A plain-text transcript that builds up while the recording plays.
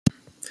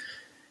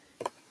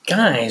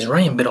Guys,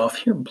 Ryan Bidoff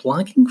here,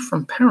 Blogging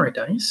from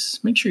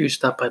Paradise. Make sure you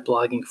stop by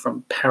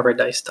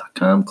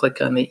bloggingfromparadise.com, click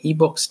on the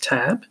ebooks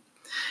tab,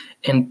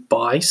 and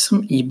buy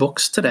some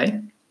ebooks today.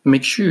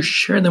 Make sure you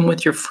share them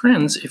with your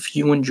friends if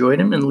you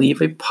enjoyed them and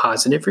leave a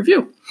positive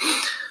review.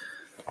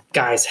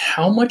 Guys,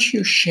 how much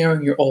you're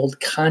sharing your old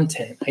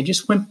content. I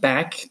just went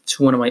back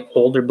to one of my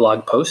older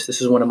blog posts.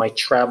 This is one of my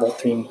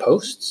travel-themed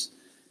posts.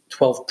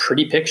 12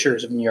 pretty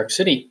pictures of New York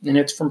City, and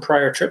it's from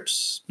prior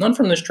trips. None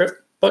from this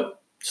trip, but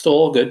still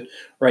all good.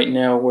 Right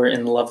now, we're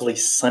in lovely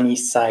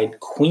Sunnyside,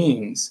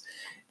 Queens,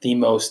 the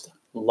most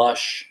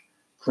lush,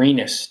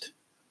 greenest,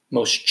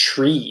 most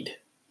treed,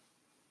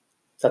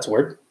 that's a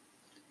word,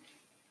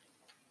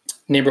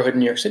 neighborhood in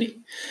New York City.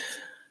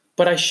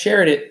 But I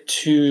shared it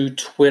to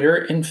Twitter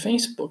and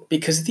Facebook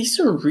because these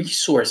are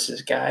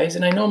resources, guys.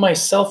 And I know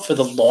myself, for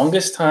the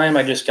longest time,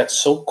 I just got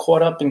so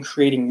caught up in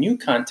creating new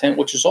content,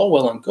 which is all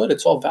well and good.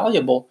 It's all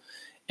valuable.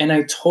 And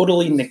I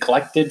totally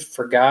neglected,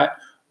 forgot,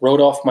 wrote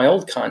off my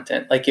old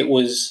content like it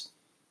was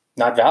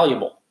not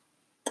valuable.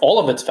 All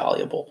of it's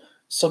valuable.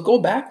 So go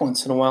back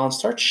once in a while and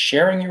start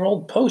sharing your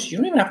old posts. You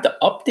don't even have to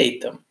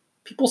update them.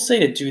 People say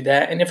to do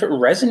that. And if it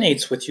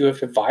resonates with you,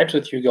 if it vibes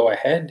with you, go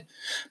ahead.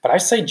 But I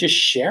say just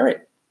share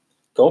it.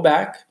 Go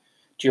back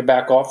to your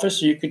back office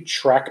so you could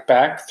track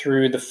back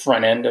through the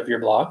front end of your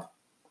blog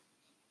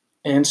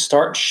and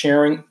start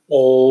sharing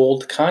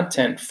old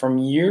content from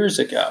years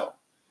ago.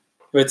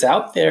 If it's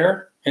out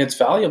there and it's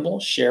valuable,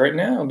 share it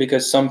now,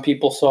 because some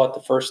people saw it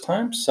the first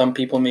time. Some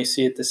people may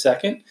see it the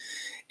second.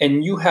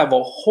 And you have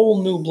a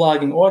whole new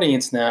blogging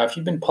audience now. If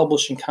you've been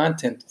publishing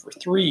content for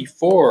 3,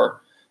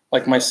 4,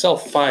 like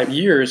myself, 5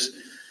 years,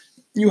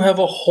 you have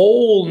a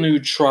whole new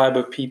tribe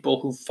of people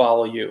who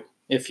follow you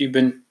if you've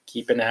been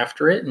keeping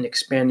after it and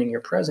expanding your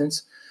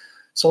presence.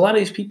 So a lot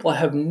of these people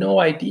have no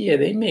idea.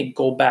 They may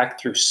go back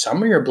through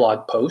some of your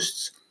blog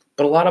posts,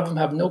 but a lot of them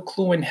have no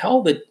clue in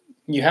hell that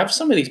you have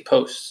some of these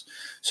posts.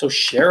 So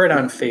share it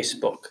on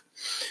Facebook.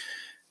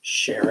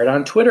 Share it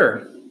on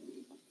Twitter.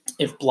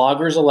 If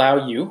bloggers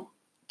allow you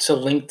to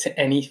link to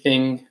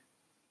anything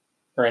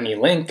or any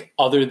link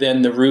other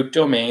than the root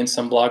domain,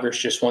 some bloggers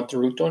just want the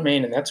root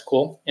domain, and that's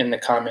cool, in the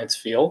comments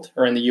field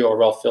or in the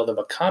URL field of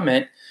a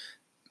comment.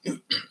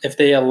 If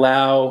they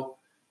allow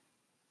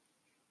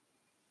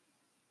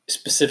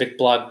specific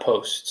blog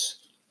posts,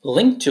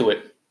 link to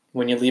it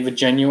when you leave a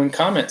genuine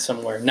comment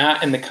somewhere,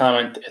 not in the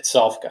comment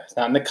itself, guys,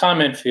 not in the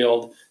comment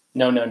field.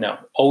 No.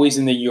 Always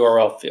in the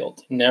URL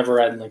field. Never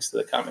add links to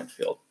the comment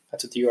field.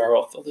 That's what the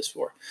URL field is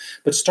for.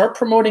 But start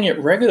promoting it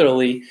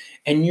regularly,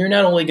 and you're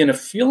not only going to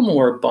feel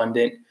more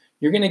abundant,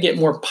 you're going to get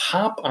more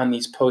pop on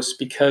these posts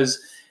because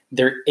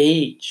they're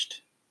aged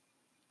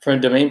from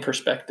a domain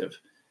perspective.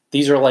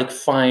 These are like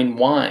fine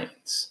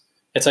wines.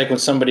 It's like when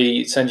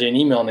somebody sends you an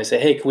email and they say,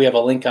 hey, can we have a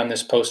link on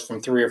this post from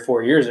 3 or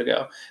 4 years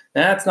ago?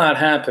 That's not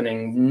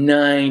happening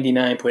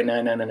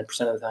 99.999%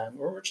 of the time,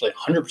 or virtually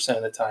 100%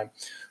 of the time,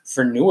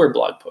 for newer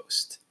blog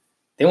posts.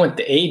 They want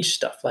the age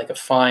stuff, like a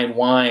fine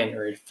wine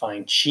or a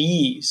fine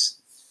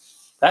cheese.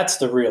 That's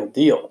the real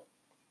deal.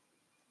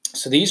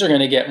 So these are going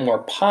to get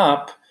more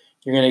pop.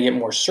 You're going to get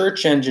more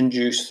search engine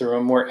juice through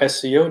them, more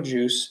SEO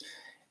juice,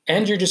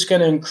 and you're just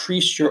going to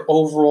increase your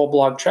overall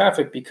blog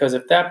traffic, because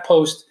if that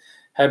post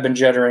had been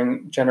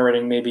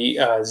generating maybe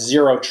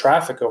 0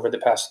 traffic over the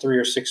past 3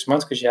 or 6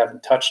 months because you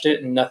haven't touched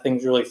it and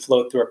nothing's really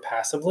flowed through it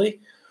passively,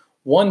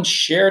 one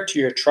share to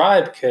your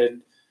tribe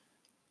could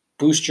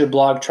boost your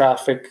blog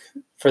traffic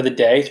for the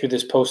day through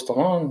this post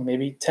alone.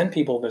 Maybe 10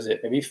 people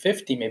visit, maybe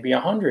 50, maybe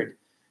 100.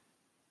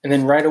 And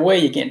then right away,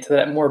 you get into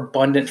that more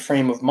abundant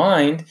frame of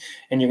mind,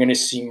 and you're going to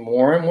see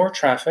more and more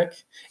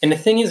traffic. And the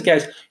thing is,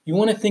 guys, you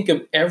want to think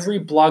of every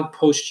blog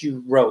post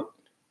you wrote.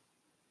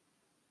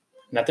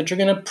 Not that you're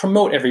going to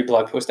promote every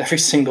blog post every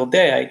single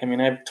day. I mean,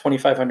 I have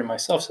 2,500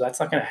 myself, so that's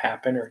not going to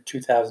happen, or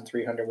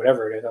 2,300,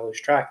 whatever it is, I lose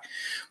track.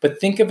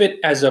 But think of it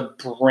as a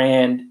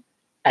brand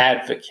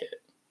advocate.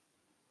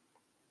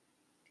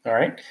 All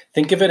right?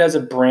 Think of it as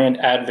a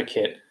brand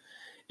advocate.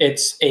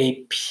 It's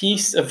a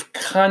piece of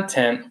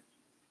content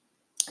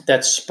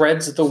that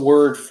spreads the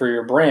word for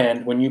your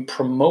brand when you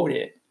promote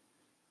it.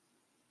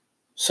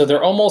 So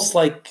they're almost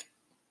like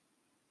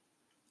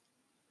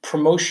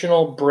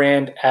promotional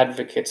brand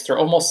advocates. They're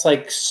almost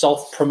like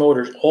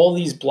self-promoters, all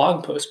these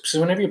blog posts. Because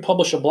whenever you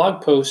publish a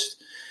blog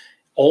post,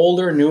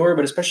 older, newer,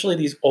 but especially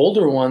these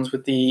older ones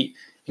with the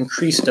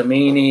increased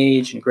domain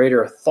age and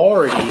greater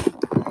authority,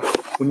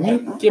 when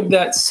you give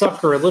that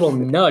sucker a little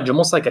nudge,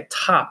 almost like a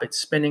top, it's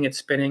spinning,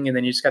 and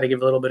then you just got to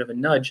give a little bit of a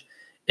nudge,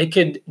 it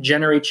could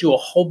generate you a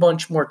whole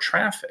bunch more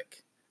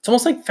traffic. It's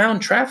almost like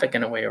found traffic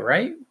in a way,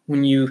 right?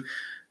 When you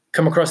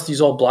come across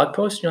these old blog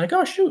posts, you're like,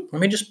 oh, shoot,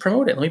 let me just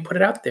promote it. Let me put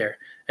it out there.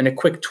 And a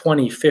quick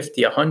 20,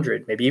 50,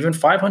 100, maybe even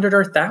 500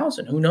 or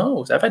 1,000. Who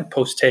knows? I've had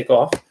posts take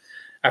off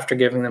after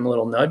giving them a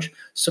little nudge.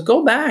 So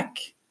go back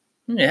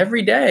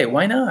every day.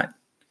 Why not?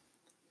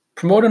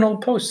 Promote an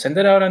old post. Send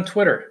it out on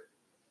Twitter.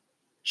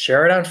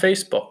 Share it on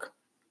Facebook.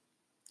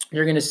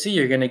 You're going to see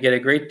you're going to get a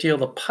great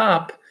deal of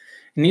pop,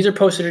 And these are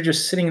posts that are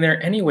just sitting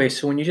there anyway.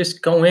 So when you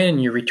just go in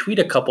and you retweet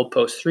a couple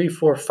posts, 3,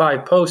 4,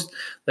 5 posts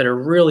that are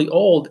really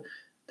old,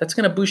 that's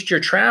going to boost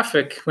your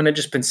traffic when they've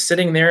just been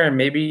sitting there. And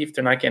maybe if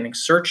they're not getting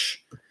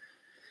search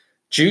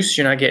juice,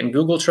 you're not getting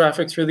Google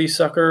traffic through these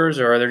suckers,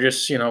 or they're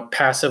just,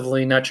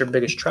 passively not your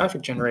biggest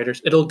traffic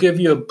generators. It'll give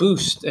you a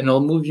boost and it'll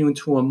move you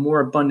into a more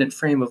abundant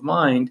frame of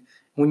mind.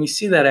 When you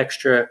see that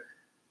extra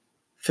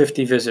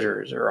 50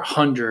 visitors or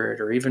 100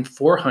 or even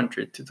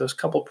 400 to those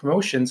couple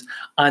promotions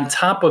on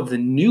top of the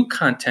new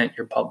content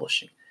you're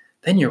publishing,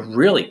 then you're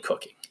really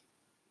cooking.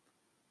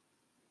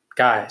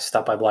 Guys,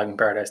 stop by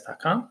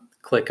bloggingparadise.com,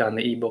 click on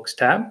the ebooks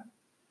tab,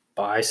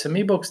 buy some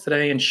ebooks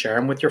today and share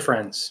them with your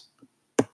friends.